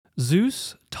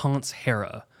Zeus taunts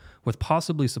Hera with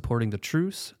possibly supporting the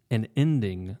truce and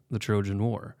ending the Trojan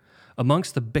War.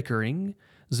 Amongst the bickering,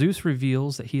 Zeus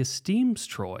reveals that he esteems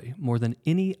Troy more than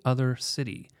any other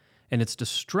city, and its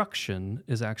destruction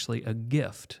is actually a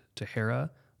gift to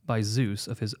Hera by Zeus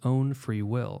of his own free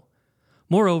will.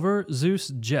 Moreover,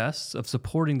 Zeus' jests of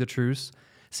supporting the truce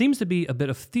seems to be a bit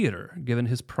of theater, given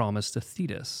his promise to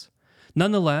Thetis.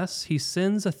 Nonetheless, he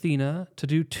sends Athena to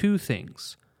do two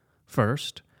things.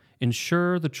 First,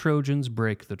 ensure the Trojans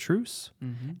break the truce,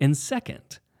 and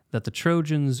second, that the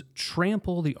Trojans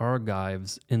trample the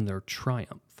Argives in their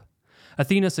triumph.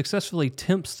 Athena successfully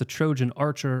tempts the Trojan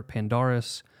archer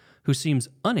Pandarus, who seems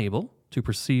unable to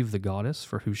perceive the goddess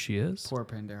for who she is. Poor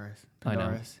Pandarus. I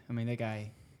know. I mean, that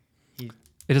guy,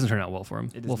 It doesn't turn out well for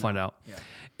him. We'll find out. Yeah.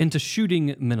 Into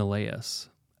shooting Menelaus,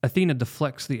 Athena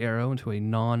deflects the arrow into a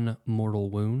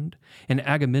non-mortal wound, and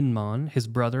Agamemnon, his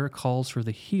brother, calls for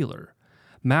the healer,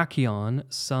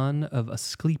 Machaon, son of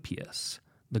Asclepius,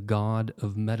 the god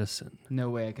of medicine. No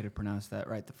way I could have pronounced that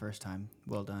right the first time.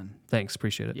 Well done. Thanks,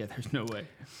 appreciate it. Yeah, there's no way.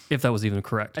 If that was even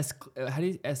correct. How do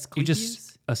you, Asclepius? You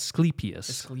just, Asclepius.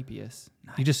 Asclepius.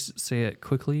 Nice. You just say it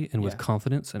quickly and with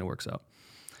confidence, and it works out.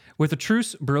 With the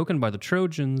truce broken by the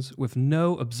Trojans, with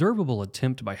no observable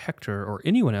attempt by Hector or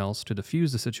anyone else to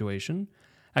defuse the situation,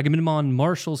 Agamemnon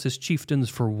marshals his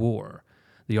chieftains for war.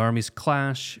 The armies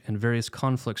clash, and various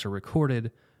conflicts are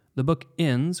recorded. The book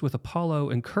ends with Apollo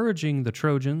encouraging the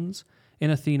Trojans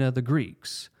and Athena the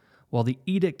Greeks, while the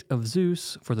edict of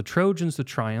Zeus for the Trojans to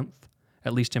triumph,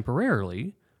 at least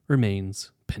temporarily,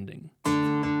 remains pending.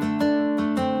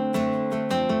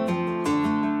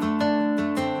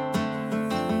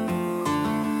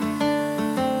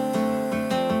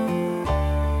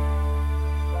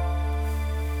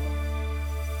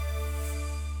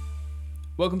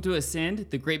 Welcome to Ascend,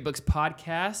 the Great Books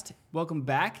podcast. Welcome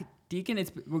back, Deacon.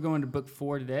 We're going to book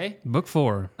 4 today. Book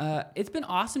 4. It's been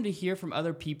awesome to hear from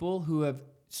other people who have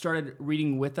started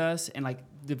reading with us and like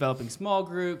developing small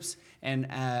groups and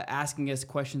asking us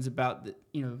questions about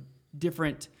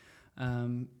different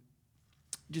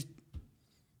just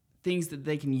things that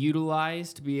they can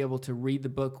utilize to be able to read the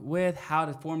book with, how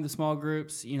to form the small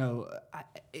groups.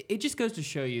 It just goes to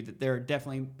show you that there are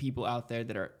definitely people out there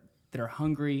that are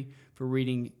hungry for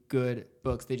reading good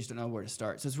books. They just don't know where to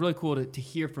start. So it's really cool to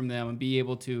hear from them and be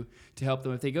able to help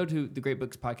them. If they go to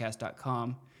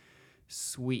thegreatbookspodcast.com,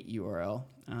 sweet URL,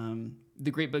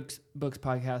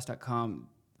 thegreatbookspodcast.com,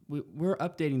 we're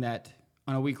updating that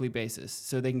on a weekly basis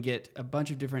so they can get a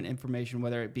bunch of different information,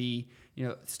 whether it be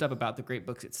stuff about the great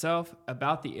books itself,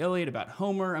 about the Iliad, about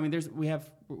Homer. I mean,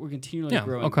 we're continually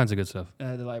growing all kinds of good stuff.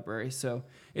 The library. So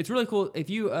it's really cool.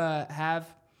 If you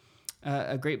have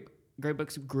a great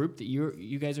books group that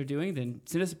you guys are doing, then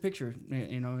send us a picture,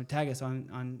 tag us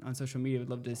on social media. We'd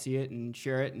love to see it and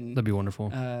share it, and that'd be wonderful.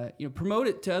 Promote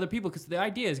it to other people, because the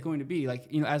idea is going to be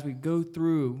like, as we go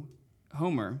through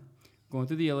Homer, going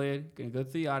through the Iliad, going to go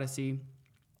through the Odyssey,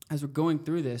 as we're going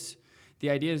through this, the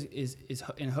idea is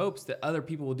in hopes that other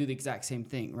people will do the exact same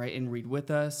thing, right, and read with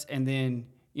us, and then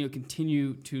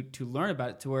continue to learn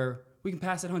about it to where we can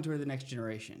pass it on to the next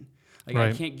generation. Like,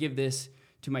 right. I can't give this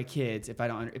to my kids if I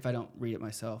don't read it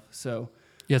myself. So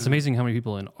yeah, it's amazing how many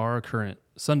people in our current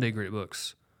Sunday Great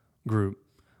Books group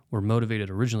were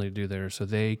motivated originally to do there so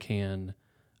they can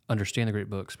understand the great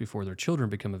books before their children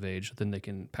become of age, then they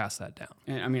can pass that down.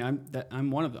 And I mean, I'm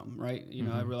one of them, right?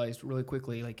 I realized really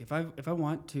quickly, like if I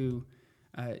want to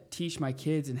teach my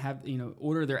kids and have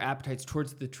order their appetites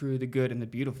towards the true, the good, and the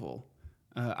beautiful,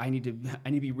 I need to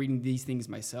be reading these things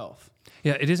myself.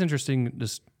 Yeah, it is interesting,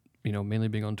 just mainly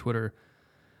being on Twitter,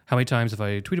 how many times if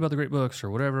I tweet about the great books or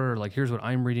whatever, like here's what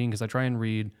I'm reading, because I try and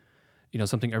read,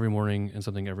 something every morning and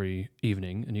something every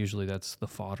evening, and usually that's the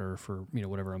fodder for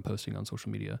whatever I'm posting on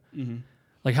social media. Mm-hmm.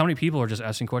 Like how many people are just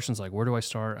asking questions like, where do I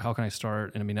start? How can I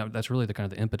start? And I mean, that's really the kind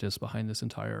of the impetus behind this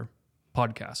entire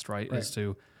podcast, right? Is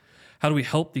to how do we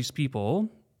help these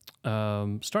people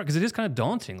start? Because it is kind of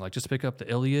daunting, like just pick up the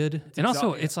Iliad,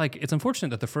 also it's like it's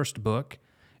unfortunate that the first book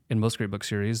in most great book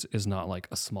series is not like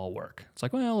a small work. It's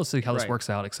like, well, let's see how this works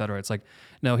out, et cetera. It's like,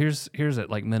 no, here's at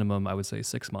like minimum, I would say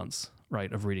 6 months,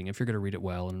 right, of reading, if you're going to read it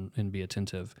well and be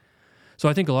attentive. So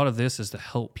I think a lot of this is to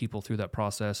help people through that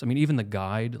process. I mean, even the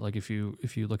guide, like if you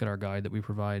look at our guide that we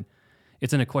provide,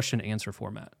 it's in a question answer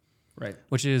format. Right.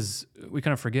 Which is, we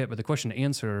kind of forget, but the question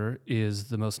answer is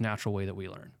the most natural way that we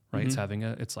learn, right?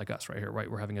 Mm-hmm. It's like us right here, right?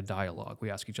 We're having a dialogue. We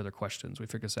ask each other questions. We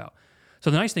figure this out. So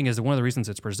the nice thing is that one of the reasons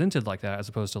it's presented like that, as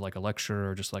opposed to like a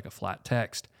lecture or just like a flat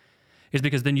text, is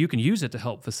because then you can use it to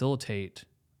help facilitate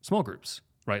small groups,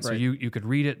 right? So you could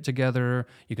read it together,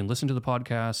 you can listen to the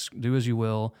podcast, do as you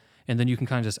will, And then you can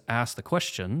kind of just ask the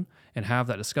question and have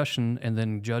that discussion and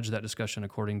then judge that discussion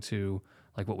according to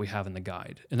like what we have in the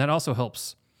guide. And that also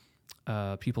helps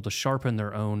people to sharpen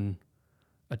their own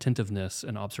attentiveness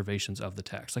and observations of the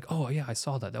text. Like, oh yeah, I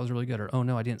saw that. That was really good. Or, oh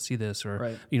no, I didn't see this.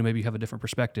 Or, maybe you have a different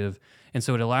perspective. And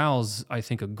so it allows, I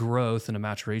think, a growth and a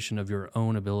maturation of your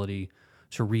own ability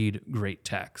to read great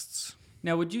texts.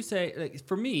 Now, would you say, like,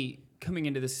 for me, coming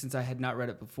into this, since I had not read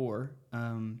it before,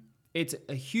 it's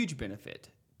a huge benefit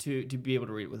to be able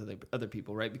to read it with other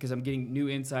people, right? Because I'm getting new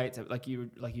insights, like you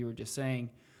were just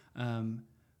saying.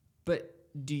 But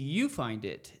do you find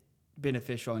it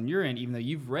beneficial on your end, even though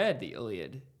you've read the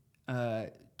Iliad,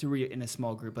 to read it in a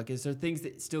small group? Like, is there things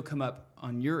that still come up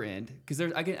on your end? Because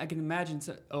I can imagine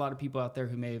a lot of people out there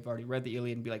who may have already read the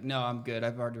Iliad and be like, no, I'm good.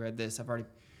 I've already read this. I've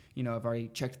already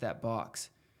checked that box.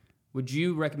 Would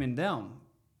you recommend them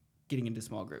getting into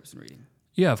small groups and reading?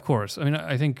 Yeah, of course. I mean,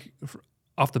 I think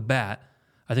off the bat,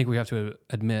 I think we have to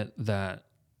admit that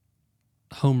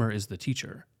Homer is the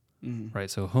teacher, right?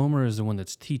 So Homer is the one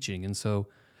that's teaching. And so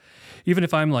even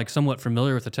if I'm like somewhat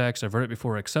familiar with the text, I've read it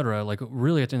before, et cetera, like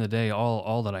really at the end of the day,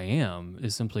 all that I am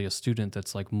is simply a student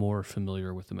that's like more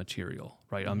familiar with the material,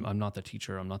 right? I'm not the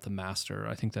teacher. I'm not the master.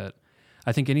 I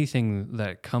think anything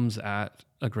that comes at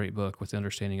a great book with the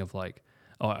understanding of like,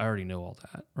 oh, I already know all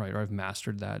that, right? Or I've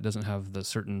mastered that. It doesn't have the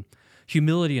certain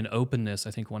humility and openness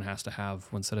I think one has to have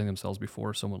when setting themselves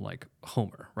before someone like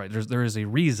Homer, right? There is a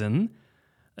reason,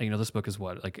 this book is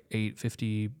what, like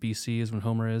 850 BC is when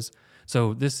Homer is.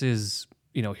 So this is,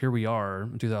 here we are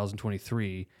in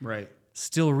 2023, right?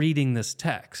 Still reading this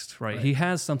text, right? He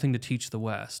has something to teach the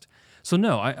West. So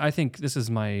no, I think this is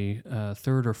my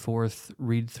third or fourth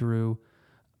read through,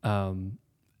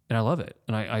 and I love it.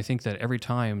 And I think that every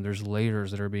time there's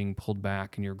layers that are being pulled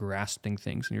back and you're grasping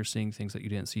things and you're seeing things that you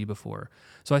didn't see before.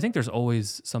 So I think there's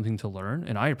always something to learn.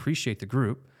 And I appreciate the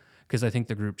group because I think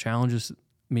the group challenges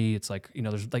me. It's like,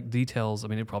 there's like details. I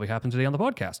mean, it probably happened today on the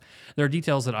podcast. There are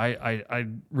details that I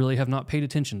really have not paid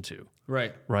attention to.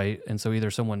 Right. Right. And so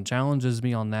either someone challenges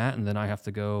me on that and then I have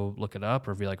to go look it up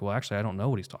or be like, well, actually, I don't know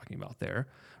what he's talking about there.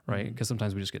 Right. Because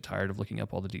sometimes we just get tired of looking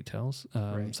up all the details.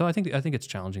 So I think it's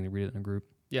challenging to read it in a group.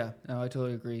 Yeah, no, I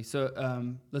totally agree.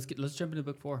 So let's jump into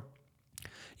book 4.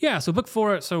 Yeah, so book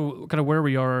 4. So kind of where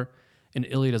we are in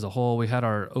Iliad as a whole. We had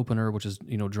our opener, which is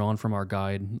drawn from our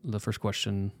guide. The first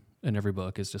question in every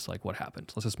book is just like, what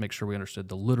happened? Let's just make sure we understood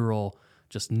the literal,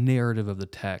 just narrative of the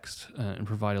text and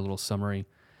provide a little summary.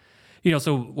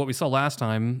 So what we saw last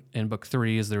time in book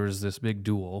 3 is there was this big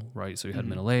duel, right? So you had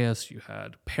Menelaus, you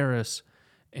had Paris,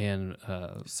 and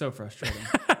so frustrating.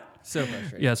 So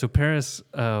frustrating. Yeah, so Paris.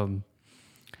 I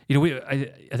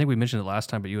think we mentioned it last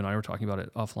time, but you and I were talking about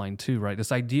it offline too, right?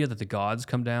 This idea that the gods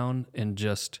come down and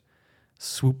just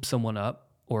swoop someone up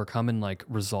or come and like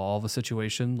resolve a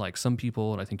situation. Like some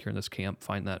people, and I think here in this camp,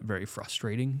 find that very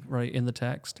frustrating, right, in the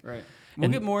text. Right. We'll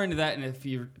get more into that in a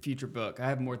future book. I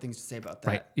have more things to say about that.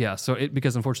 Right. Yeah. So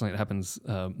because unfortunately it happens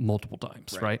multiple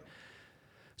times, right?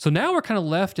 So now we're kind of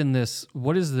left in this,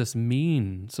 what does this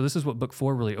mean? So this is what book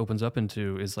 4 really opens up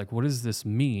into is like, what does this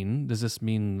mean? Does this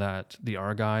mean that the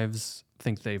Argives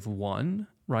think they've won,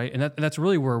 right? And that's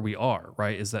really where we are,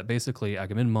 right? Is that basically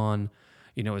Agamemnon,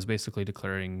 is basically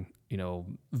declaring,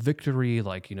 victory,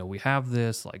 like, we have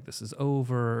this, like this is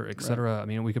over, et cetera. Right. I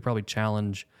mean, we could probably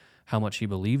challenge how much he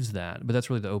believes that, but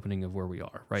that's really the opening of where we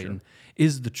are, right? Sure. And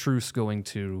is the truce going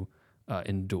to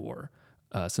endure?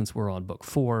 Since we're on book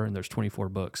 4 and there's 24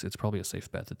 books, it's probably a safe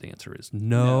bet that the answer is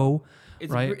no.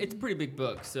 Right? It's a pretty big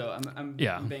book, so I'm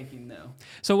banking no.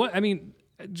 So what I mean,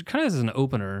 kind of as an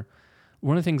opener,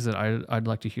 one of the things that I'd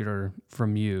like to hear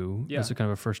from you as a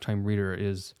kind of a first time reader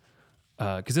is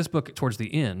because this book towards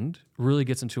the end really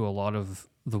gets into a lot of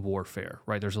the warfare,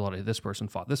 right? There's a lot of this person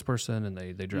fought this person and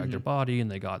they dragged their body and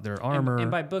they got their armor.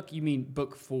 And by book you mean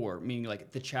book 4, meaning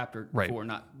like the chapter 4,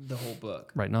 not the whole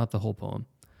book. Right, not the whole poem.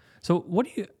 So what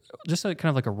do you, just kind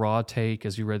of like a raw take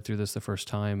as you read through this the first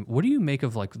time, what do you make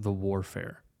of like the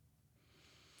warfare?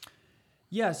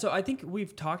 Yeah, so I think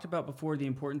we've talked about before the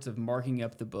importance of marking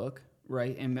up the book,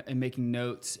 right? And making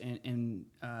notes and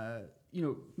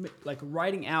like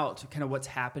writing out kind of what's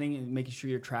happening and making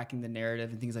sure you're tracking the narrative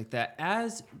and things like that.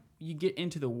 As you get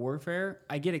into the warfare,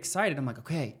 I get excited. I'm like,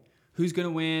 okay, who's going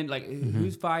to win? Like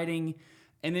who's fighting?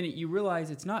 And then you realize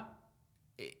it's not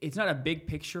a big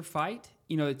picture fight.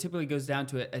 It typically goes down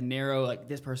to a narrow, like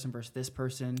this person versus this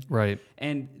person. Right.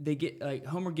 And they get like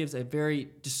Homer gives a very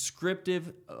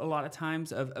descriptive, a lot of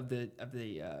times of the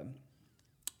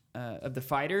of the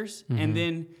fighters, and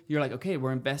then you're like, okay,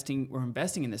 we're investing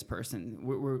in this person.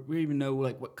 We even know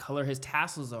like what color his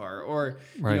tassels are, or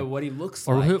you know what he looks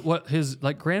or like, what his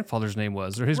like grandfather's name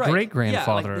was, or his great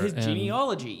grandfather, like his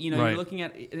genealogy. You know, right. you're looking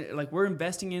at like we're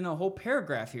investing in a whole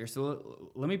paragraph here.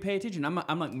 So let me pay attention.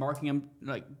 I'm like marking, I'm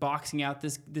like boxing out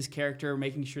this character,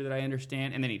 making sure that I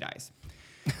understand, and then he dies.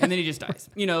 And then he just dies,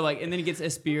 you know, like, and then he gets a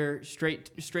spear straight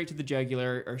to the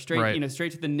jugular, or straight, right. you know,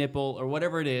 straight to the nipple, or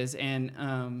whatever it is, and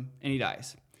he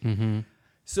dies. Mm-hmm.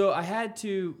 So I had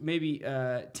to maybe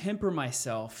temper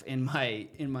myself in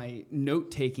my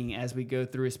note taking as we go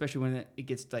through, especially when it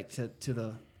gets like to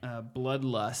the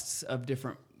bloodlusts of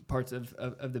different parts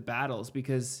of the battles,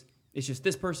 because it's just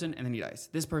this person and then he dies,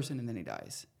 this person and then he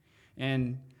dies,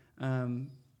 and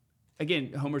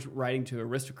again, Homer's writing to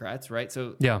aristocrats, right?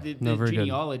 So the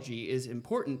genealogy is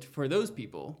important for those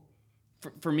people.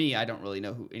 For me, I don't really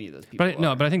know who any of those people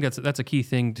are. But I think that's a key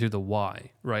thing to the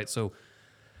why, right? So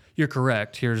you're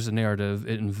correct. Here's a narrative.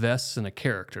 It invests in a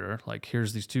character. Like,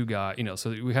 here's these two guys, you know,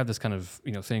 so we have this kind of,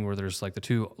 you know, thing where there's like the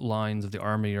two lines of the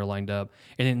army are lined up,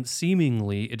 and then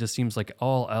seemingly it just seems like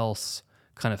all else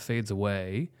kind of fades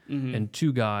away, and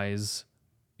two guys,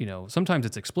 you know, sometimes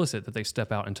it's explicit that they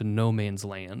step out into no man's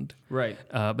land. Right.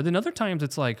 But then other times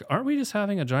it's like, aren't we just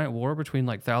having a giant war between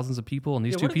like thousands of people? And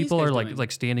these two people are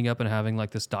like standing up and having like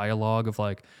this dialogue of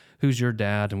like, who's your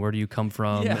dad and where do you come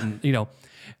from? Yeah. And, you know,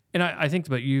 and I think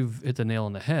that you've hit the nail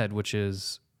on the head, which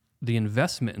is the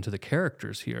investment into the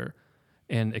characters here,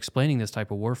 and explaining this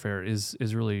type of warfare is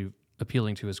really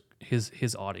appealing to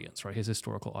his audience, right? His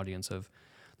historical audience of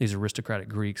these aristocratic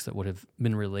Greeks that would have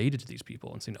been related to these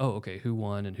people and seen, oh, okay, who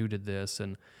won and who did this,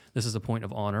 and this is a point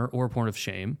of honor or a point of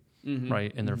shame,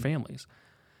 right, in their families.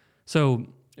 So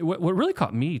what really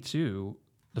caught me too,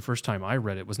 the first time I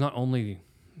read it, was not only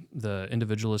the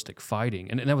individualistic fighting,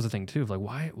 and that was the thing too, of like,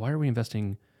 why are we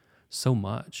investing so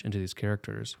much into these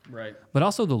characters, right? But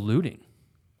also the looting.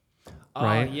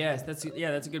 Right? Yes, that's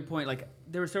a good point. Like,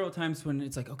 there were several times when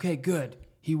it's like, okay, good,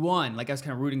 he won. Like, I was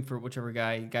kind of rooting for whichever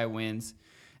guy wins.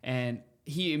 And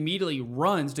he immediately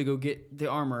runs to go get the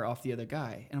armor off the other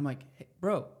guy, and I'm like, hey,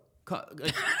 bro,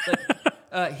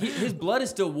 his blood is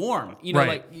still warm. You know,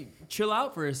 right. like, chill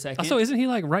out for a second. Also, isn't he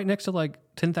like right next to like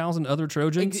 10,000 other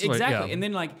Trojans? Exactly. Like, yeah. And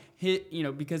then like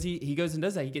because he goes and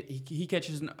does that, he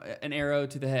catches an arrow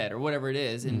to the head or whatever it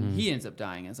is, and he ends up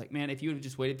dying. And it's like, man, if you would have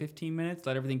just waited 15 minutes,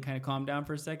 let everything kind of calm down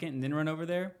for a second, and then run over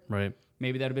there, right?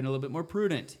 Maybe that'd have been a little bit more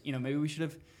prudent. You know, maybe we should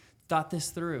have thought this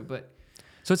through, but.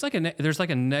 So it's like there's like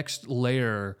a next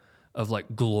layer of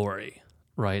like glory,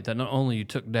 right? That not only you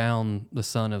took down the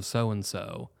son of so and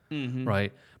so,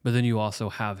 right, but then you also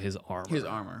have his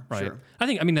armor. Right. Sure. I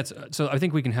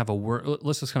think we can have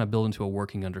let's just kind of build into a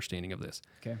working understanding of this.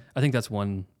 Okay. I think that's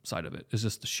one side of it, is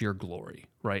just the sheer glory,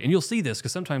 right? And you'll see this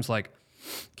because sometimes like.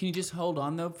 Can you just hold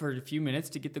on though for a few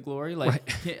minutes to get the glory?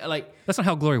 Like, right. Like that's not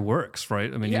how glory works,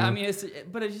 right? I mean, yeah, it's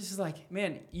just like,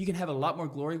 man, you can have a lot more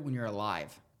glory when you're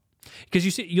alive.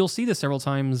 Because you'll see this several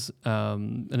times.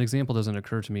 An example doesn't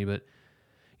occur to me, but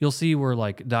you'll see where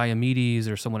like Diomedes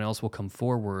or someone else will come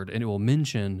forward and it will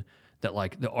mention that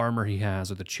like the armor he has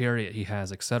or the chariot he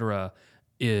has, etc.,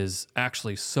 is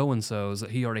actually so and so's that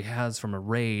he already has from a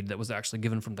raid that was actually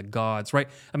given from the gods, right?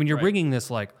 I mean, you're bringing this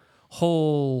like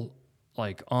whole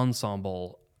like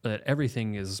ensemble that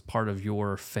everything is part of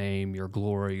your fame, your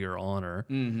glory, your honor.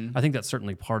 I think that's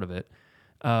certainly part of it.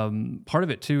 Part of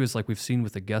it too is like we've seen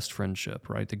with the guest friendship,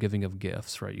 right? The giving of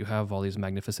gifts, right? You have all these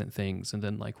magnificent things, and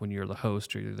then like when you're the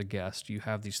host or you're the guest, you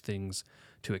have these things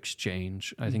to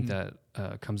exchange. I think that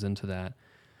comes into that.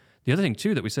 The other thing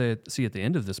too that we see at the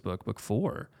end of this book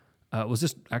 4, was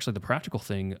just actually the practical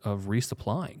thing of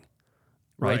resupplying,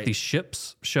 right? These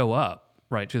ships show up,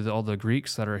 right, to all the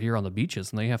Greeks that are here on the beaches,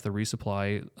 and they have to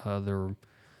resupply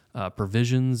their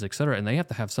provisions, etc., and they have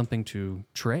to have something to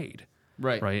trade.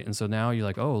 Right. And so now you're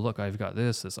like, oh, look, I've got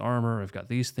this armor, I've got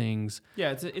these things.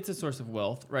 Yeah, it's a source of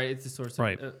wealth, right? It's a source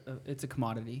of, it's a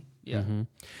commodity. Yeah.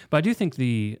 But I do think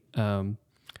the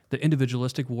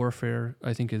individualistic warfare,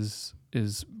 I think it's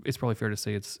probably fair to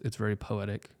say it's very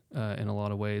poetic in a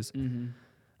lot of ways.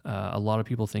 A lot of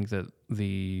people think that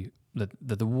the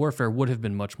warfare would have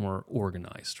been much more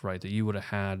organized, right? That you would have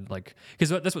had like, because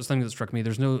that's what's something that struck me.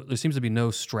 There seems to be no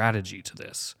strategy to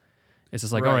this. It's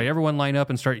just like, all right, everyone line up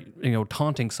and start,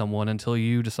 taunting someone until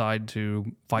you decide to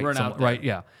fight someone, right?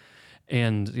 Yeah.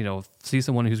 and see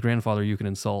someone whose grandfather you can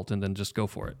insult and then just go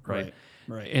for it, right?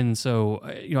 Right. And so,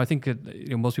 I think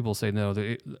that most people say no.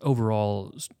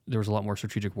 Overall, there was a lot more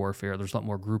strategic warfare. There's a lot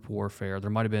more group warfare.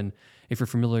 There might have been, if you're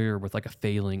familiar with like a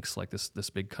phalanx, like this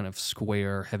big kind of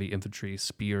square, heavy infantry,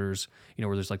 spears,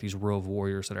 where there's like these row of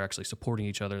warriors that are actually supporting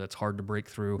each other. That's hard to break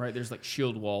through. Right. There's like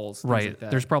shield walls. Things Right. Like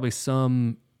that. There's probably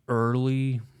some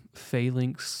early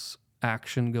phalanx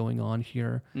action going on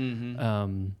here.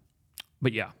 Mm-hmm.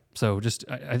 But yeah, so just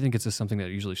I think it's just something that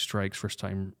usually strikes first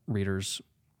time readers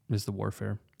is the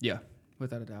warfare. Yeah,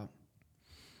 without a doubt.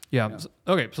 Yeah.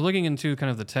 Okay. So looking into kind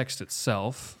of the text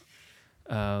itself.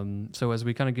 So as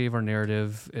we kind of gave our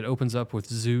narrative, it opens up with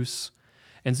Zeus,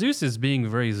 and Zeus is being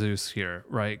very Zeus here,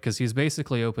 right? Because he's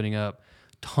basically opening up,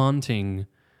 taunting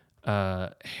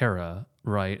Hera,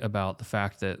 right, about the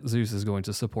fact that Zeus is going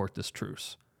to support this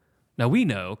truce. Now we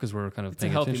know because we're kind of It's a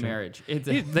paying healthy attention. marriage.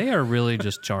 They are really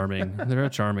just charming. They're a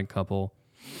charming couple.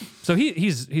 So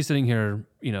he's sitting here,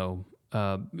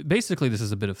 basically this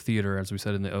is a bit of theater, as we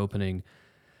said in the opening,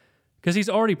 because he's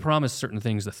already promised certain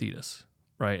things to Thetis,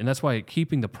 right? And that's why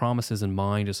keeping the promises in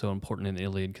mind is so important in the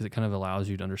Iliad, because it kind of allows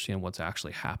you to understand what's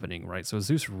actually happening, right? So is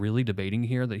Zeus really debating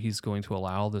here that he's going to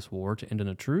allow this war to end in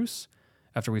a truce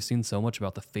after we've seen so much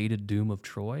about the fated doom of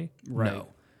Troy? Right. No.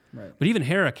 Right. But even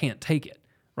Hera can't take it,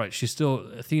 right?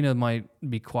 Athena might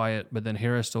be quiet, but then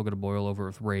Hera's still going to boil over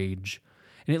with rage.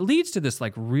 And it leads to this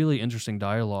like really interesting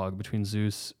dialogue between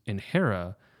Zeus and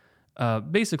Hera,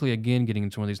 basically again getting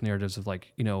into one of these narratives of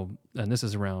like, and this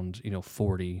is around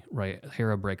 40, right?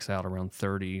 Hera breaks out around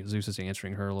 30. Zeus is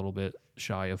answering her a little bit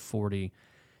shy of 40,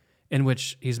 in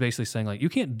which he's basically saying like, you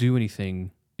can't do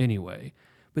anything anyway.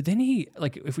 But then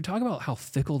if we talk about how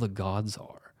fickle the gods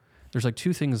are, there's like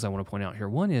two things I want to point out here.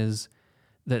 One is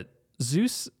that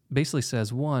Zeus basically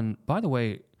says, by the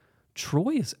way,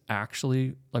 Troy is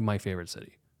actually like my favorite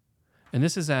city. And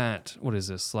this is at, what is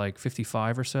this, like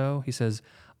 55 or so? He says,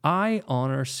 I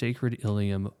honor sacred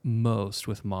Ilium most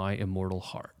with my immortal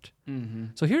heart. Mm-hmm.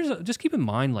 So just keep in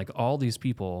mind, like all these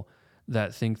people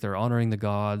that think they're honoring the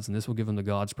gods and this will give them the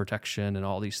gods' protection and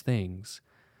all these things.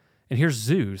 And here's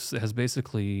Zeus that has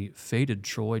basically fated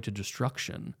Troy to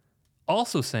destruction,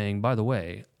 also saying, by the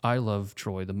way, I love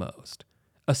Troy the most.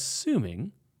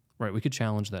 Assuming, right, we could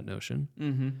challenge that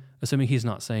notion, assuming he's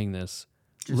not saying this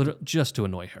just to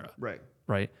annoy Hera.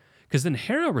 Right? Because then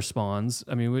Hera responds,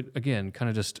 again, kind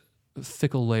of just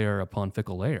fickle layer upon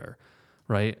fickle layer,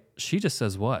 right? She just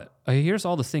says what? Here's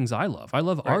all the things I love. I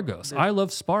love Argos. I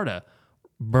love Sparta.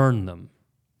 Burn them,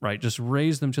 right? Just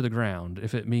raise them to the ground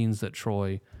if it means that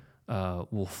Troy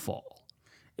will fall.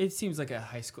 It seems like a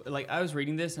high school. Like I was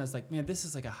reading this and I was like, man, this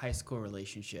is like a high school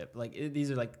relationship. Like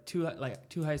these are like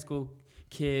two high school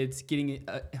kids getting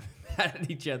mad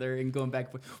at each other and going back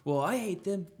and forth. Well, I hate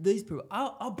them. These people.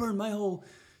 I'll burn my whole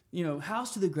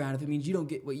house to the ground if it means you don't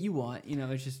get what you want.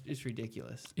 It's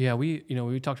ridiculous. Yeah,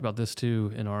 we talked about this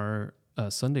too in our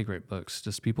Sunday Great Books.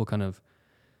 Just people kind of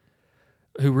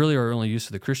who really are only used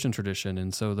to the Christian tradition,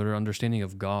 and so their understanding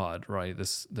of God, right?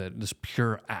 This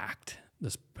pure act,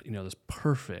 this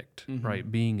perfect,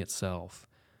 right, being itself,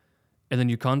 and then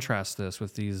you contrast this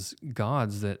with these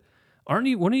gods that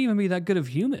wouldn't even be that good of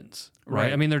humans,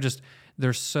 right?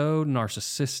 They're so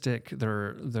narcissistic.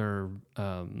 They're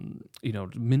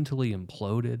mentally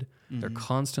imploded. They're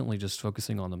constantly just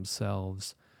focusing on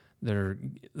themselves. They're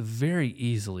very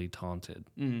easily taunted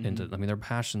into. Their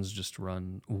passions just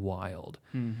run wild.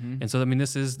 And so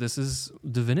this is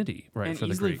divinity, right, and for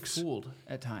the Greeks. Fooled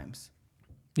at times.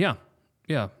 Yeah.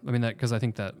 Because I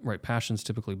think that right, passions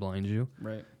typically blind you,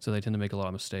 right? So they tend to make a lot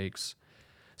of mistakes.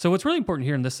 So what's really important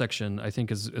here in this section, I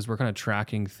think, is we're kind of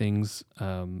tracking things,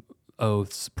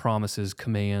 oaths, promises,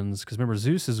 commands. Because remember,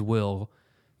 Zeus's will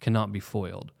cannot be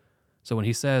foiled. So when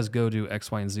he says, go do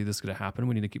X, Y, and Z, this is going to happen,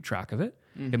 we need to keep track of it.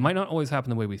 It might not always happen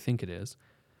the way we think it is.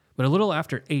 But a little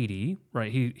after 80,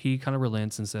 right, he kind of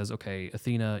relents and says, okay,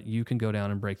 Athena, you can go down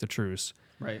and break the truce.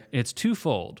 Right. And it's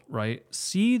twofold, right?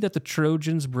 See that the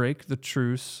Trojans break the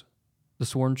truce, the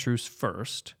sworn truce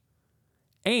first,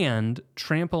 and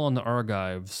trample on the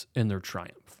Argives in their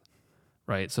triumph,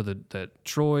 right? So that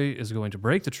Troy is going to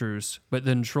break the truce, but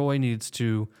then Troy needs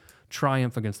to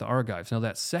triumph against the Argives. Now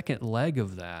that second leg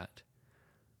of that,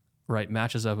 right,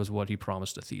 matches up with what he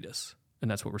promised to Thetis. And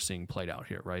that's what we're seeing played out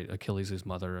here, right? Achilles'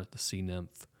 mother, the sea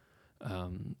nymph,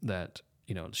 that,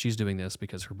 she's doing this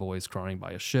because her boy's crying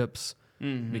by his ships,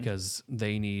 because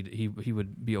he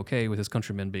would be okay with his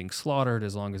countrymen being slaughtered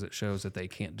as long as it shows that they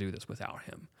can't do this without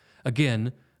him.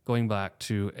 Again, going back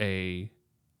to a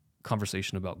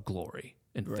conversation about glory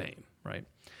and fame, right?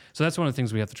 So that's one of the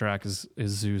things we have to track is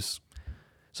Zeus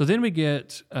So then we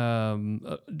get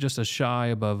just a shy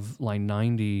above line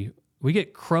 90. We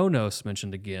get Kronos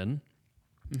mentioned again.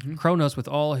 Mm-hmm. Kronos with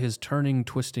all his turning,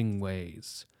 twisting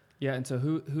ways. Yeah, and so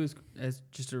who's, as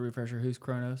just a refresher, who's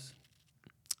Kronos?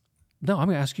 No, I'm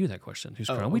going to ask you that question. Who's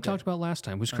Kronos? Okay. We talked about last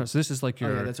time. Who's Kronos? So this is like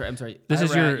your. Oh, yeah, that's right. I'm sorry. This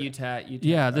is your. UTAT.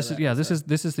 Yeah, this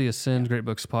is the Ascend Great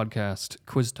Books podcast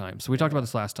quiz time. So we talked about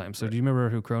this last time. So do you remember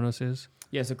who Kronos is?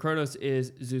 Yeah, so Kronos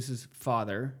is Zeus's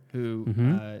father,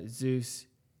 who Zeus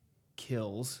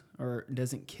kills or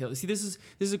doesn't kill. See, this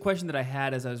is a question that I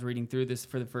had as I was reading through this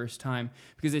for the first time,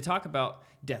 because they talk about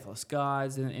deathless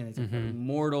gods and they talk about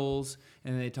mortals,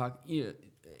 and they talk,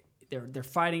 they're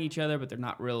fighting each other, but they're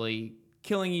not really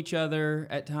killing each other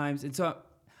at times. And so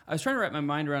I was trying to wrap my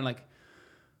mind around, like,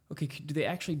 okay, do they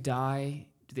actually die?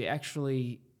 Do they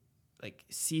actually like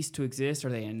cease to exist? Are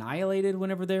they annihilated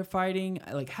whenever they're fighting?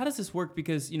 Like, how does this work?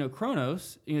 Because,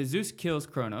 Kronos, Zeus kills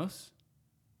Kronos,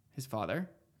 his father,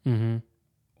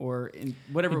 or in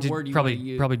whatever word you want to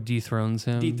use. Probably dethrones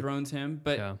him.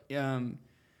 But,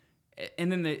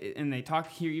 and then they talk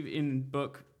here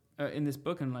in this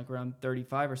book in like around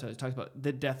 35 or so, it talks about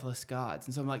the deathless gods.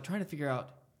 And so I'm like trying to figure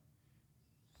out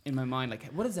in my mind, like,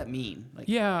 what does that mean? Like,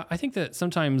 yeah, I think that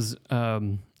sometimes,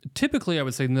 typically I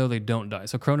would say, no, they don't die.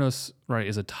 So Kronos, right,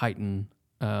 is a Titan,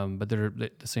 but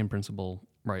the same principle,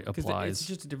 right, applies. It's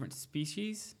just a different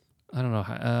species? I don't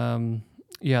know.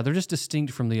 Yeah, they're just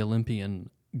distinct from the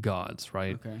Olympian gods,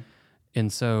 right? Okay.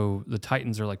 And so the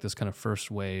Titans are like this kind of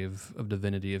first wave of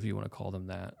divinity, if you want to call them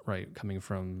that, right? Coming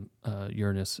from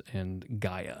Uranus and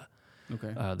Gaia,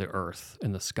 the earth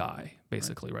and the sky,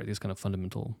 basically, right? These kind of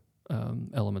fundamental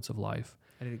elements of life.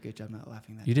 I did a good job not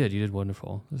laughing that. You did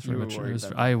wonderful. That's very much.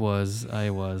 I was,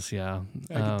 yeah.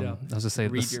 I could tell. I was to say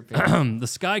Read your face. the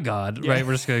sky god, right?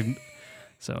 We're just going.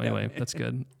 So anyway, that's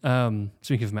good.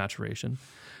 Speaking of maturation,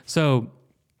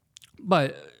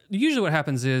 but usually what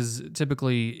happens is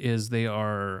typically they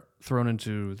are thrown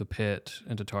into the pit,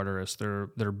 into Tartarus.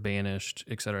 They're banished,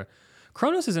 etc.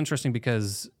 Kronos is interesting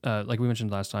because, like we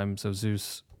mentioned last time, so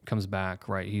Zeus comes back,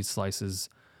 right? He slices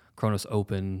Kronos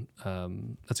open.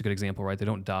 That's a good example, right? They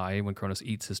don't die when Kronos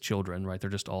eats his children, right? They're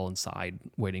just all inside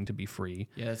waiting to be free.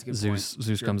 Yeah, that's a good Zeus point.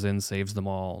 Zeus comes in, saves them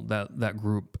all. That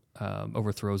group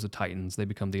overthrows the Titans. They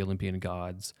become the Olympian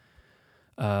gods.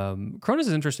 Kronos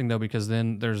is interesting though, because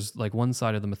then there's like one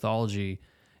side of the mythology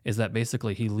is that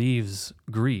basically he leaves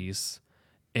Greece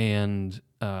and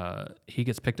he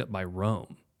gets picked up by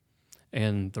Rome,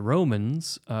 and the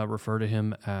Romans refer to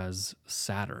him as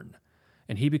Saturn,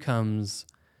 and he becomes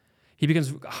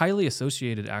highly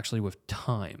associated actually with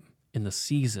time in the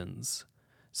seasons.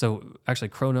 So actually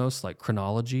Chronos, like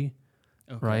chronology,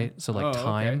 right? So like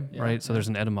time, okay. Yeah, right? So there's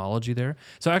an etymology there.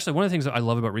 So actually one of the things that I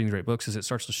love about reading great books is it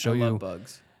starts to show you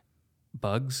bugs.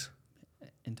 Bugs?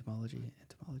 Etymology.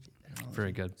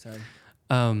 Very good. Sorry.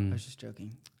 I was just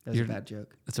joking. That was a bad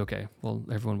joke. It's okay. Well,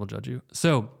 everyone will judge you.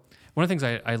 So one of the things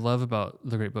I love about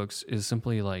the great books is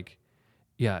simply like,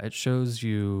 yeah, it shows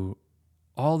you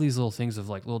all these little things of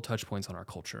like little touch points on our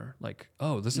culture. Like,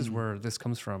 oh, this is where this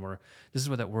comes from, or this is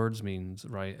what that word means,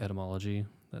 right? Etymology.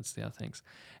 Thanks.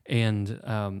 And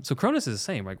so Cronus is the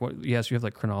same. Like, yes, you have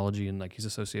like chronology and like he's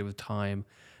associated with time,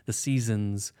 the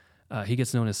seasons. He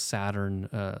gets known as Saturn.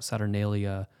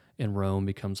 Saturnalia in Rome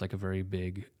becomes like a very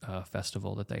big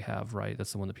festival that they have, right?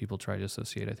 That's the one that people try to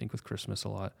associate, I think, with Christmas a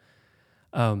lot.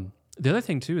 The other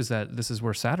thing too is that this is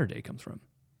where Saturday comes from.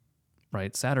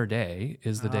 Right, Saturday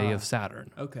is the day of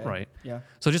Saturn. Okay. Right. Yeah.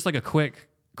 So just like a quick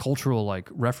cultural like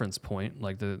reference point,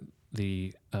 like the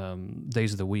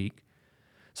days of the week.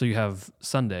 So you have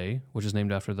Sunday, which is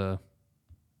named after the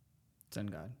sun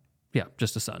god. Yeah,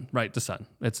 just the sun. Right, the sun.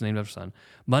 It's named after sun.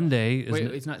 Monday is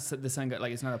it's not the sun god.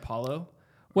 Like it's not Apollo.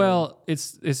 Well,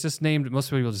 it's just named. Most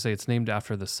people just say it's named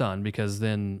after the sun because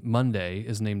then Monday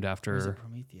is named after. Or is it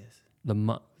Prometheus?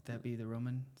 Would that be the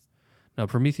Roman? No,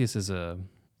 Prometheus is one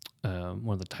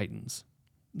of the Titans,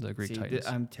 the Greek Titans.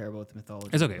 I'm terrible with the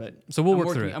mythology. It's okay. So we'll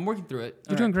work through it. I'm working through it.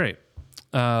 You're doing great.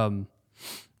 So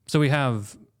we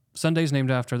have Sunday's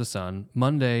named after the sun.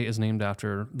 Monday is named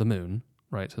after the moon,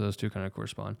 right? So those two kind of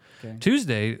correspond. Okay.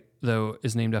 Tuesday, though,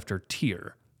 is named after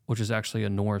Tyr, which is actually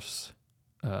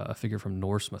a figure from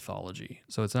Norse mythology.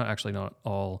 So it's not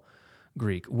all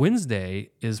Greek.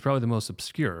 Wednesday is probably the most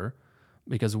obscure,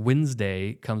 because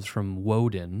Wednesday comes from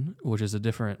Woden, which is a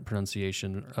different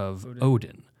pronunciation of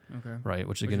Odin. Okay. Right,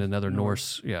 which is again another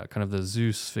Norse, kind of the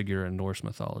Zeus figure in Norse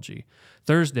mythology.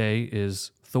 Thursday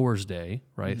is Thor's day,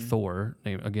 right? Mm-hmm. Thor,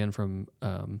 named again from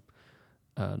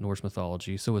Norse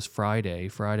mythology. So is Friday.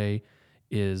 Friday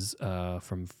is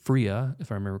from Freya,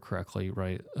 if I remember correctly,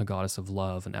 right? A goddess of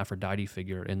love, an Aphrodite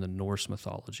figure in the Norse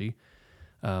mythology.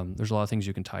 There's a lot of things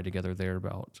you can tie together there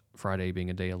about Friday being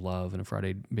a day of love and a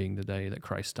Friday being the day that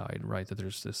Christ died, right? That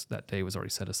there's that day was already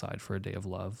set aside for a day of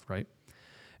love, right?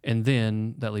 And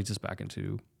then that leads us back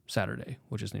into Saturday,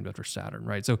 which is named after Saturn,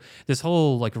 right? So this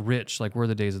whole like rich, like where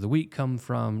the days of the week come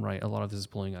from, right? A lot of this is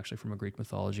pulling actually from a Greek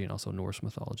mythology and also Norse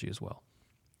mythology as well.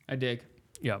 I dig.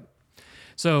 Yeah.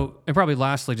 So, and probably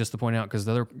lastly, just to point out, because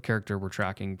the other character we're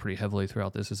tracking pretty heavily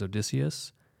throughout this is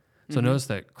Odysseus. So notice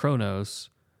that Kronos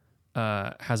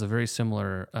has a very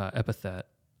similar epithet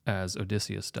as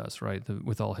Odysseus does, right?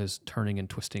 With all his turning and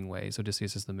twisting ways.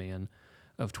 Odysseus is the man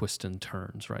of twists and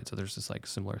turns, right? So there's this like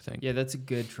similar thing. Yeah, that's a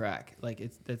good track.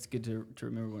 Like that's good to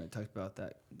remember when it talks about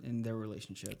that in their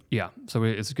relationship. Yeah, so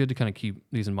it's good to kind of keep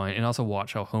these in mind and also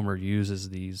watch how Homer uses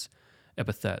these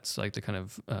epithets, like to kind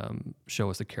of show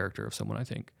us the character of someone, I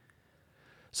think.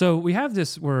 So we have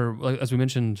this where, like, as we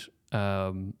mentioned,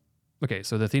 okay,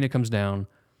 so the Athena comes down,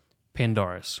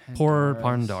 Pandarus, poor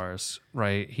Pandarus,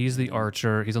 right? He's the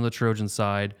archer. He's on the Trojan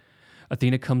side.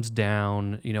 Athena comes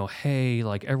down, you know, hey,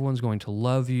 like everyone's going to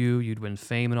love you. You'd win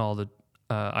fame in all the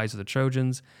eyes of the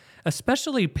Trojans,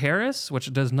 especially Paris,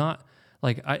 which does not,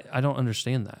 like, I don't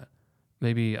understand that.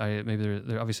 Maybe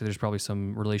there obviously there's probably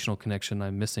some relational connection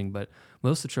I'm missing, but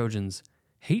most of the Trojans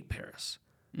hate Paris.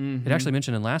 Mm-hmm. It actually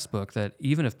mentioned in last book that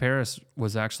even if Paris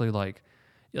was actually like,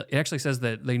 it actually says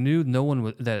that they knew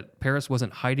that Paris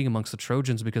wasn't hiding amongst the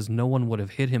Trojans because no one would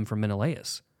have hid him from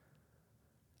Menelaus.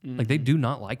 Mm-hmm. Like they do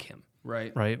not like him.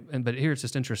 Right. But here it's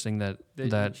just interesting that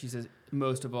she says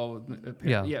most of all.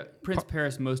 Prince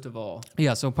Paris most of all.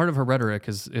 Yeah. So part of her rhetoric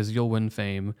is you'll win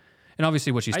fame, and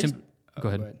obviously what she's. Go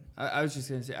ahead. I was just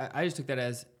gonna say I just took that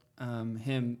as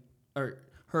him or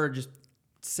her just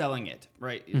selling it,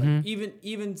 right? Mm-hmm. Like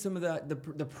even some of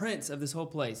the prince of this whole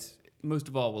place most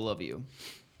of all will love you.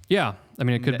 Yeah, I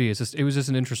mean it could be. It was just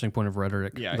an interesting point of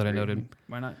rhetoric that I noted.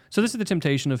 Why not? So this is the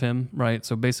temptation of him, right?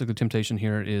 So basically, the temptation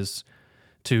here is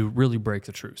to really break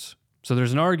the truce. So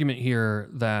there's an argument here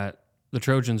that the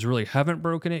Trojans really haven't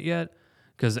broken it yet,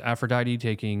 because Aphrodite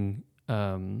taking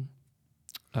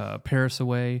Paris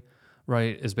away,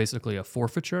 right, is basically a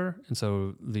forfeiture, and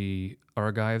so the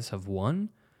Argives have won.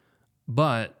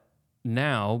 But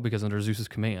now, because under Zeus's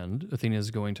command, Athena is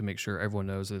going to make sure everyone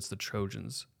knows that it's the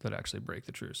Trojans that actually break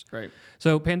the truce. Right.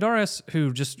 So Pandarus,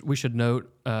 who we should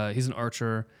note, he's an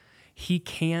archer. He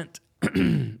can't...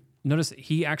 Notice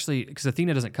he actually, because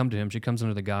Athena doesn't come to him, she comes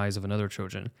under the guise of another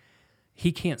Trojan.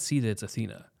 He can't see that it's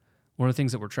Athena. One of the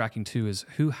things that we're tracking too is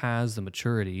who has the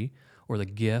maturity or the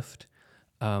gift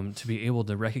to be able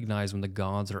to recognize when the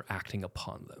gods are acting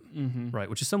upon them, right?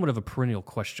 Which is somewhat of a perennial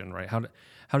question, right?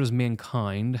 How does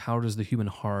mankind, how does the human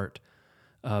heart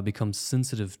become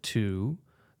sensitive to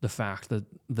the fact that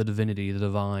the divinity, the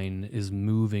divine, is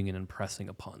moving and impressing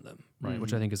upon them, right?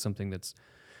 Which I think is something that's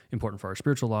important for our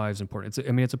spiritual lives, important.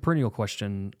 It's a perennial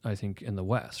question, I think, in the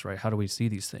West, right? How do we see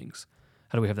these things?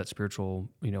 How do we have that spiritual,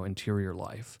 interior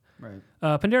life? Right.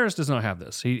 Pandarus does not have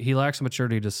this. He lacks the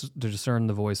maturity to discern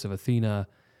the voice of Athena,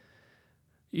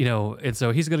 and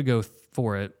so he's going to go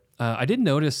for it. I did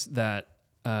notice that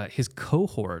his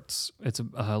cohorts, it's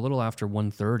a little after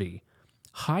 1:30,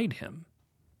 hide him.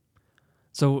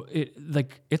 So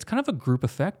it's kind of a group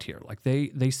effect here. Like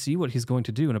they see what he's going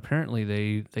to do, and apparently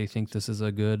they think this is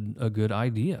a good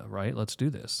idea, right? Let's do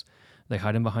this. They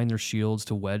hide him behind their shields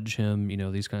to wedge him,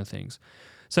 these kind of things.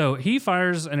 So he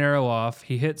fires an arrow off.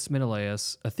 He hits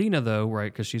Menelaus. Athena, though,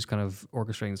 right, because she's kind of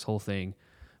orchestrating this whole thing,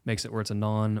 makes it where it's a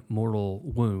non-mortal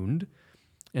wound,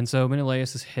 and so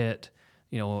Menelaus is hit.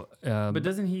 But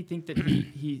doesn't he think that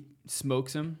he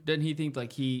smokes him? Doesn't he think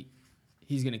like he's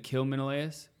going to kill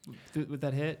Menelaus with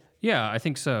that hit? Yeah, I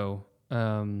think so.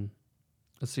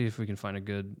 Let's see if we can find a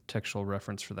good textual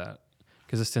reference for that,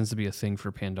 because this tends to be a thing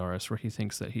for Pandarus, where he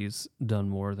thinks that he's done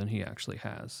more than he actually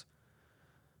has.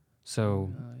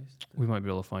 So we might be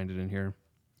able to find it in here.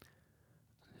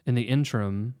 In the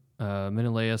interim,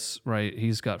 Menelaus, right,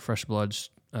 he's got fresh blood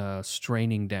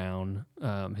straining down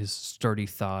his sturdy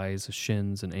thighs,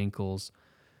 shins, and ankles.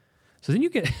 So then you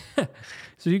get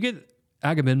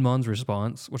Agamemnon's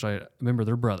response, which I remember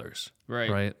they're brothers,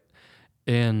 right?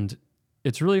 And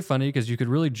it's really funny because you could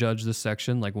really judge this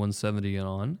section like 170 and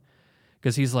on,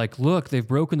 because he's like, look, they've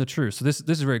broken the truce. So this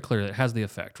is very clear. It has the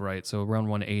effect, right? So around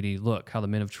 180, look how the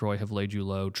men of Troy have laid you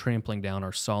low, trampling down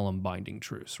our solemn binding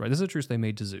truce, right? This is a truce they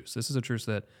made to Zeus. This is a truce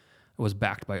that was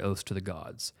backed by oaths to the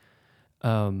gods.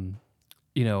 And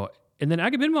then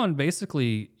Agamemnon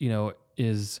basically,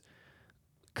 is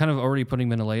kind of already putting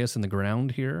Menelaus in the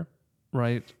ground here,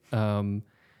 right? And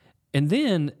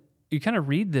then you kind of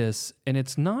read this, and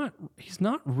he's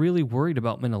not really worried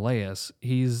about Menelaus.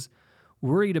 He's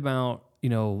worried about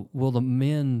will the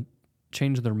men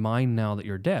change their mind now that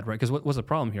you're dead, right? Because what's the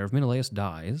problem here? If Menelaus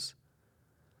dies,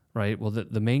 right? Well,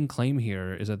 the main claim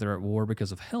here is that they're at war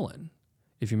because of Helen.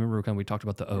 If you remember, we talked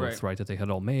about the oath, right? That they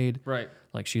had all made. Right.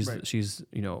 Like she's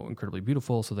incredibly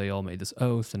beautiful, so they all made this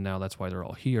oath, and now that's why they're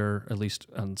all here, at least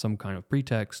on some kind of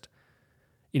pretext.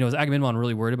 Is Agamemnon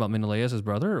really worried about Menelaus, his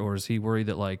brother, or is he worried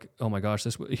that like, oh my gosh,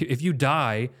 if you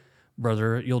die,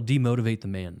 brother, you'll demotivate the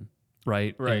men,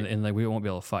 right? Right. And like we won't be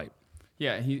able to fight.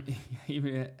 Yeah, he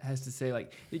even has to say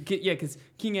like, because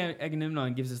King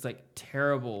Agamemnon gives this like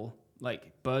terrible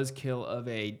like buzzkill of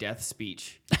a death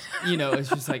speech. It's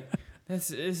just like this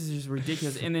is just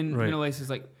ridiculous. And then Menelaus is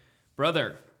like,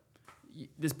 brother,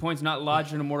 this point's not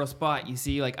lodged in a mortal spot. You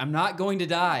see, like I'm not going to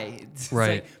die. It's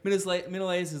right. Like,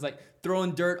 Menelaus is like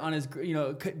throwing dirt on his,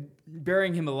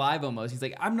 burying him alive almost. He's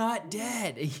like, I'm not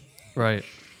dead. Right.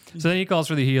 So then he calls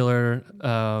for the healer.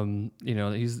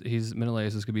 He's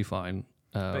Menelaus is gonna be fine.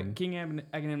 But King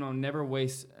Agamemnon never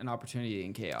wastes an opportunity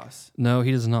in chaos. No,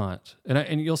 he does not.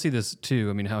 And you'll see this too.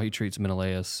 I mean, how he treats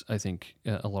Menelaus, I think,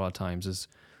 a lot of times is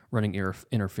running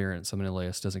interference so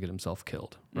Menelaus doesn't get himself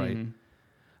killed, right?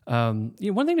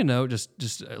 Mm-hmm. One thing to note,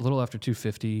 just a little after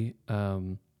 250,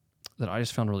 that I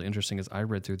just found really interesting as I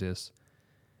read through this,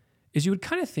 is you would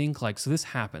kind of think like, so this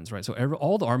happens, right? So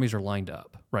all the armies are lined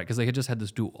up, right? Because they had just had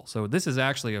this duel. So this is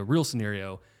actually a real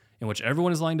scenario in which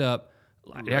everyone is lined up.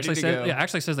 It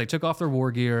actually says they took off their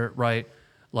war gear, right?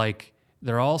 Like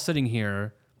they're all sitting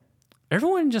here.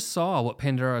 Everyone just saw what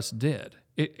Pandarus did.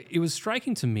 It was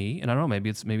striking to me, and I don't know, maybe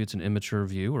it's an immature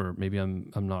view, or maybe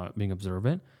I'm not being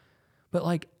observant, but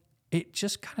like it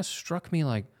just kind of struck me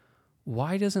like,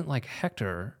 why doesn't like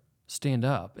Hector stand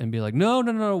up and be like, no,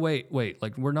 wait,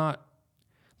 like we're not,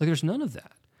 like there's none of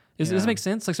that. Does this make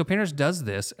sense? Like so Pandarus does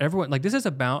this. Everyone like this is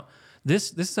about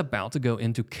to go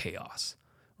into chaos.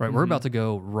 Right, mm-hmm. We're about to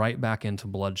go right back into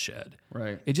bloodshed.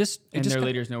 Right. And their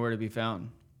leader's nowhere to be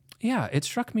found. Yeah, it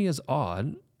struck me as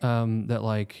odd that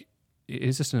like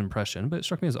it's just an impression, but it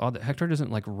struck me as odd that Hector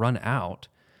doesn't like run out.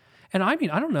 And I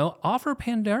mean, I don't know, offer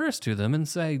Pandarus to them and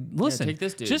say, listen, take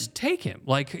this dude. Just take him.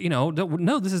 Like, no,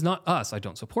 this is not us. I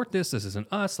don't support this. This isn't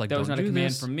us. Like, that was don't not do a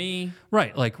command this. from me.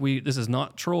 Right. Like this is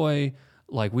not Troy.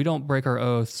 Like we don't break our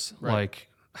oaths. Right. Like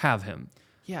have him.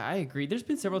 Yeah, I agree. There's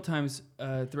been several times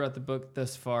throughout the book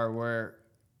thus far where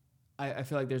I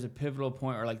feel like there's a pivotal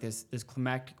point or like this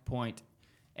climactic point,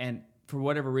 and for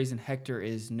whatever reason, Hector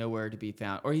is nowhere to be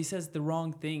found, or he says the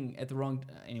wrong thing at the wrong.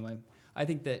 Anyway, I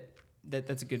think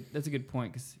that's a good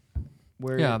point because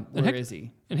where is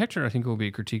he? And Hector, I think, will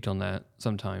be critiqued on that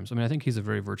sometimes. I mean, I think he's a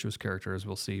very virtuous character, as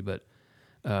we'll see, but.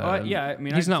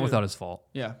 He's not without his fault.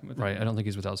 Yeah. Right. I don't think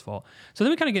he's without his fault. So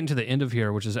then we kind of get into the end of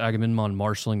here, which is Agamemnon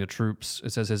marshaling the troops.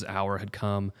 It says his hour had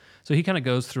come. So he kind of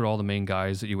goes through all the main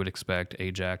guys that you would expect: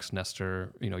 Ajax,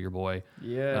 Nestor, your boy,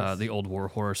 the old war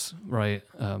horse, right?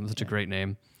 Such a great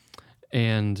name.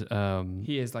 And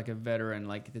he is like a veteran,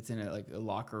 like that's in a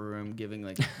locker room giving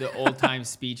like the old time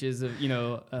speeches of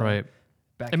right.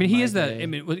 Back I mean, he is day. that. I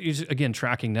mean, he's, again,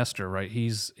 tracking Nestor, right?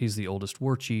 He's the oldest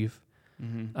war chief.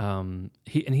 Mm-hmm.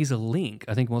 He's a link.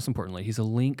 I think most importantly, he's a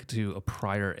link to a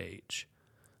prior age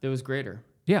that was greater.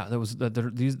 Yeah,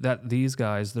 these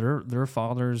guys, their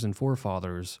fathers and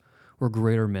forefathers were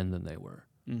greater men than they were,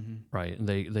 right? And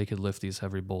they could lift these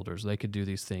heavy boulders. They could do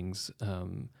these things,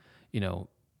 And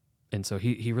so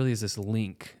he really is this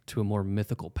link to a more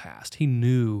mythical past. He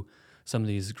knew some of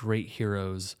these great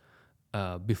heroes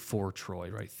before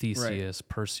Troy, right? Theseus,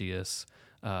 Perseus.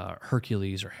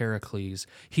 Hercules or Heracles,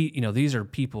 these are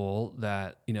people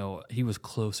that he was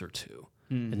closer to,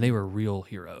 and they were real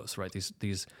heroes, right?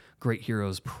 These great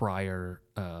heroes prior,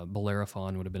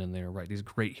 Bellerophon would have been in there, right? These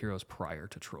great heroes prior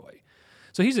to Troy.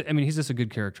 So he's just a good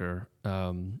character.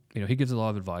 He gives a lot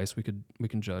of advice. We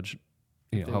can judge,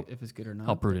 if it's good or not,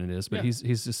 how prudent it is. But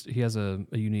he has a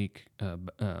unique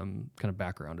kind of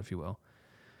background, if you will.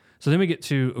 So then we get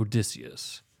to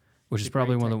Odysseus. Which is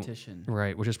probably one of the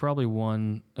right. Which is probably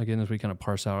one again as we kind of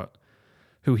parse out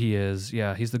who he is.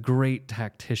 Yeah, he's the great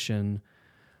tactician.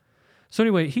 So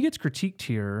anyway, he gets critiqued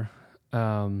here,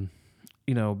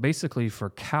 basically for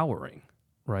cowering,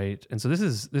 right? And so this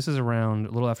is around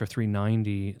a little after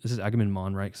 390. This is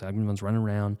Agamemnon, right? Because Agamemnon's running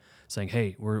around saying,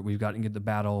 "Hey, we've got to get the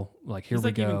battle. Like here we go."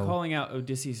 He's like even calling out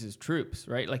Odysseus' troops,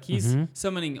 right? Like he's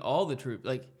summoning all the troops,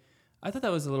 like. I thought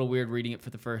that was a little weird reading it for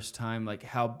the first time, like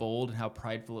how bold and how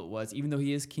prideful it was. Even though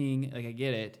he is king, like I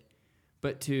get it,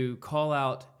 but to call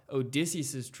out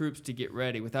Odysseus' troops to get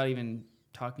ready without even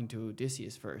talking to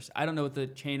Odysseus first. I don't know what the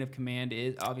chain of command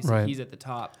is. Obviously, he's at the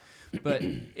top, but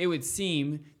it would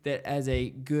seem that as a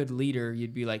good leader,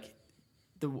 you'd be like,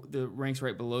 the ranks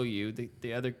right below you,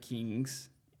 the other kings,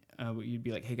 you'd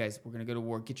be like, hey guys, we're gonna go to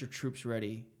war. Get your troops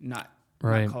ready. Not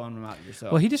calling them out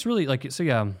yourself. Well, he just really so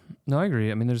yeah. No, I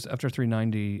agree. I mean, there's after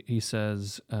 390, he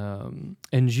says, and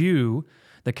you,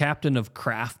 the captain of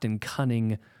craft and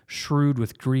cunning, shrewd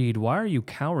with greed, why are you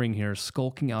cowering here,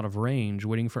 skulking out of range,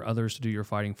 waiting for others to do your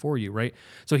fighting for you, right?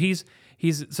 So he's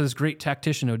so this great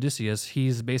tactician Odysseus,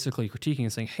 he's basically critiquing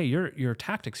and saying, hey, your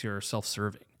tactics here are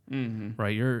self-serving,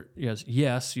 right?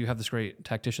 Yes, you have this great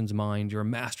tactician's mind. You're a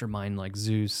mastermind like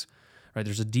Zeus, right?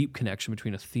 There's a deep connection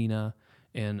between Athena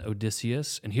and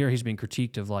Odysseus, and here he's being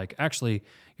critiqued of like, actually,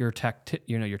 your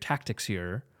tactics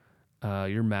here,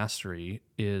 your mastery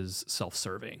is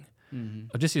self-serving.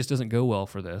 Odysseus doesn't go well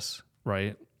for this,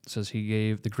 right? It says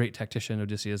the great tactician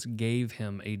Odysseus gave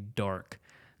him a dark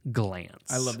glance.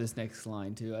 I love this next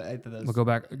line too. I thought that was,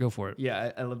 We'll go for it.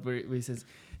 Yeah, I love where he says,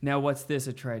 now what's this,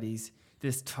 Atrides?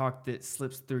 This talk that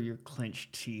slips through your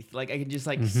clenched teeth. Like I can just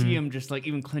see him just like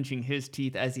even clenching his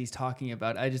teeth as he's talking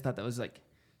about it. I just thought that was like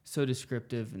so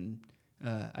descriptive, and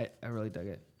I really dug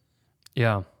it.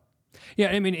 Yeah. Yeah,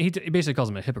 I mean, he basically calls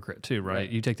him a hypocrite too, right? Right.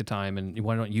 You take the time, and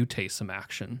why don't you taste some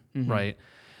action, right?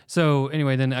 So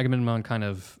anyway, then Agamemnon kind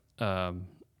of, I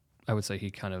would say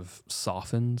he kind of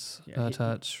softens a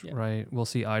touch, right? We'll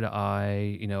see eye to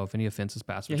eye, if any offenses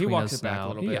pass between us now. He walks it back a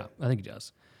little bit. Yeah, I think he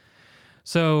does.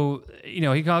 So,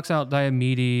 he calls out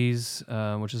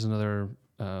Diomedes, which is another,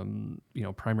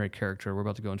 primary character. We're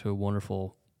about to go into a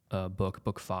wonderful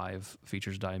book 5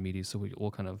 features Diomedes, so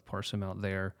we'll kind of parse him out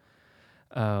there.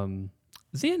 Then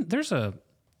there's a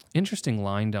interesting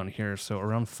line down here. So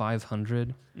around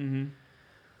 500,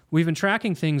 we've been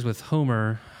tracking things with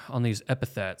Homer on these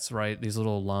epithets, right? These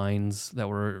little lines that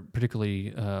were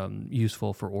particularly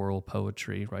useful for oral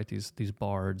poetry, right? These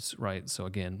bards, right? So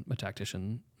again, a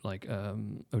tactician like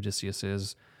Odysseus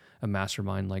is, a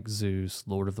mastermind like Zeus,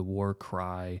 Lord of the War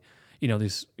Cry,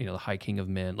 the High King of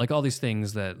Men, like all these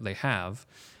things that they have.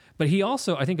 But he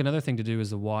also, I think another thing to do is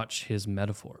to watch his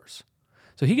metaphors.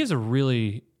 So he gives a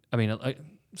really,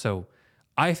 so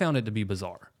I found it to be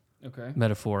bizarre. Okay.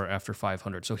 Metaphor after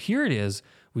 500. So here it is.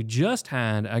 We just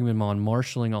had Agamemnon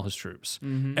marshaling all his troops.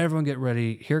 Everyone get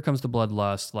ready. Here comes the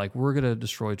bloodlust. Like, we're going to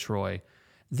destroy Troy.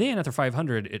 Then after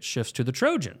 500, it shifts to the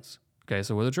Trojans. Okay,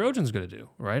 so what are the Trojans going to do,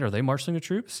 right? Are they marshaling the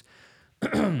troops?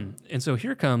 And so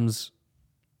here comes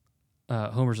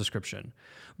Homer's description.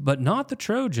 But not the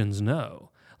Trojans, no.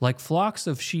 Like flocks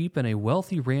of sheep in a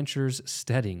wealthy rancher's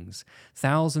steadings,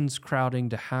 thousands crowding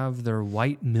to have their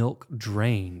white milk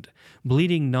drained,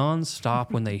 bleeding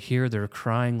nonstop when they hear their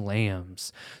crying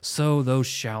lambs. So those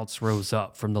shouts rose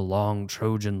up from the long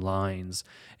Trojan lines,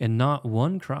 and not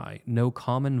one cry, no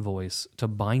common voice to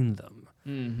bind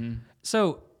them.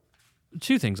 So,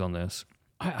 2 things on this.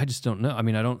 I just don't know. I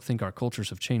mean, I don't think our cultures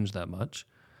have changed that much,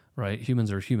 right?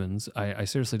 Humans are humans. I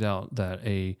seriously doubt that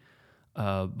a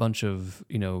bunch of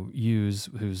ewes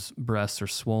whose breasts are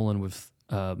swollen with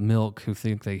milk, who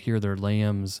think they hear their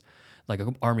lambs, like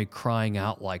an army crying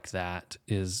out like that,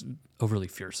 is overly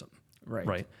fearsome.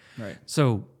 Right.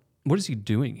 So what is he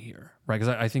doing here? Right.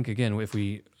 Because I think again, if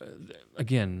we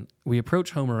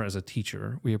approach Homer as a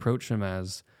teacher, we approach him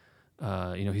as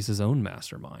he's his own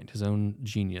mastermind, his own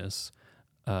genius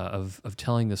of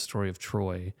telling this story of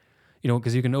Troy.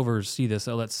 Because you can oversee this.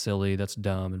 Oh, that's silly. That's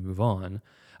dumb, and move on.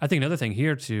 I think another thing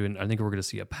here too, and I think we're going to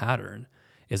see a pattern,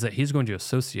 is that he's going to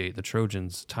associate the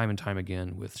Trojans time and time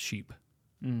again with sheep.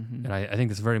 And I think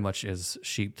this very much is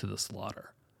sheep to the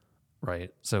slaughter,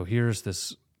 right? So here's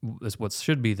this what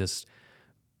should be this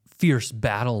fierce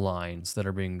battle lines that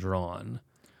are being drawn.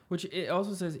 Which it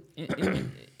also says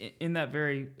in that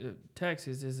very text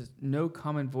is no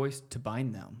common voice to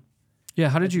bind them. Yeah,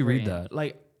 how did you read that?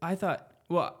 Like, I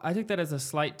took that as a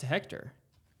slight to Hector.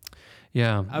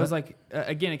 Yeah. I was like,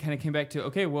 again, it kind of came back to,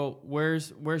 okay, well,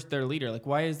 where's their leader? Like,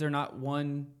 why is there not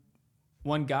one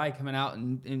guy coming out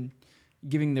and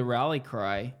giving the rally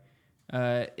cry?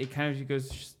 It kind of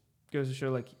goes to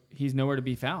show, like, he's nowhere to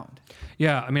be found.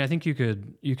 Yeah, I mean, I think you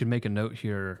could make a note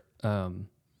here.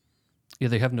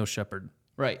 They have no shepherd.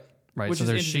 Right. Right. So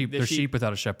there's sheep. They're sheep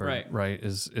without a shepherd. Right.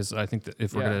 Is I think that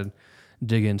if we're gonna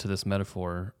dig into this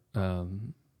metaphor,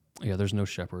 there's no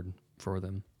shepherd for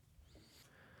them.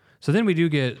 So then we do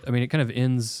get, it kind of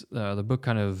ends, the book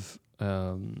kind of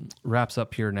wraps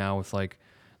up here now with like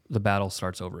the battle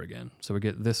starts over again. So we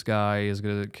get this guy is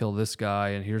going to kill this guy,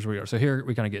 and here's where we are. So here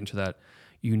we kind of get into that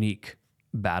unique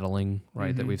battling,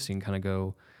 right, that we've seen kind of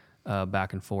go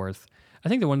back and forth. I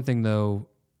think the one thing, though,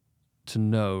 to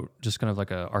note, just kind of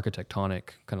like a architectonic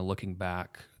kind of looking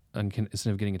back, and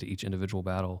instead of getting into each individual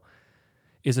battle,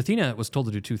 is Athena was told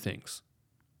to do 2 things,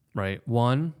 right?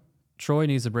 One, Troy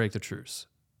needs to break the truce.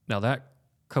 Now that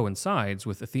coincides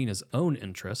with Athena's own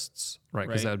interests, right?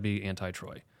 Because that would be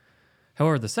anti-Troy.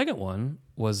 However, the second one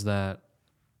was that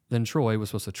then Troy was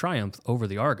supposed to triumph over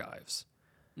the Argives.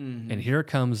 And here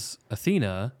comes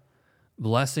Athena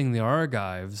blessing the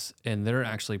Argives, and they're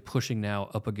actually pushing now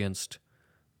up against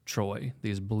Troy,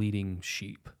 these bleeding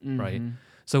sheep, right?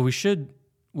 So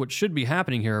what should be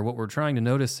happening here, what we're trying to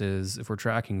notice is, if we're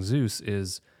tracking Zeus,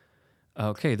 is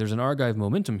okay, there's an Argive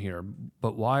momentum here,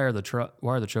 but why are the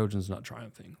Trojans not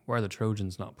triumphing? Why are the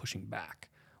Trojans not pushing back?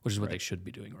 Which is what they should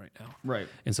be doing right now. Right.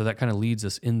 And so that kind of leads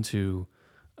us into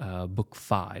book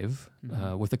 5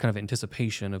 with the kind of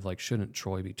anticipation of like, shouldn't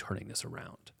Troy be turning this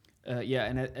around?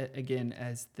 And again,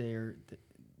 as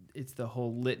it's the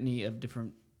whole litany of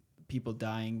different people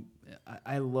dying.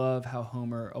 I love how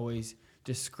Homer always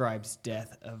describes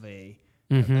death of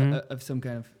of some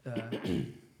kind of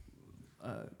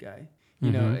guy.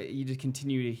 You know, you just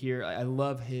continue to hear. I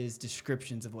love his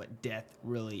descriptions of what death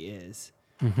really is.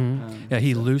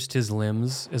 He loosed his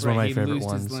limbs is one of my favorite ones. He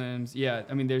loosed his limbs. Yeah,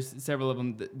 I mean, there's several of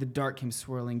them. The dart came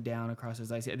swirling down across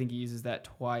his eyes. I think he uses that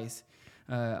twice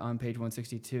on page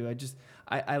 162.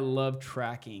 I love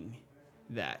tracking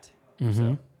that.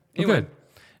 So, anyway. Good.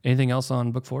 Anything else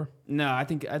on book 4? No, I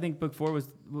think book 4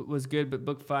 was good, but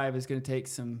book 5 is going to take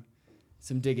some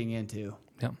digging into.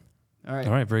 Yeah. All right.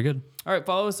 All right. Very good. All right.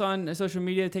 Follow us on social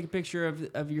media. Take a picture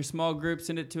of your small group.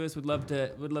 Send it to us. Would love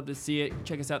to see it.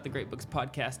 Check us out,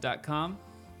 thegreatbookspodcast.com.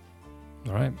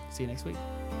 All right. See you next week.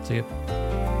 See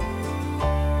you.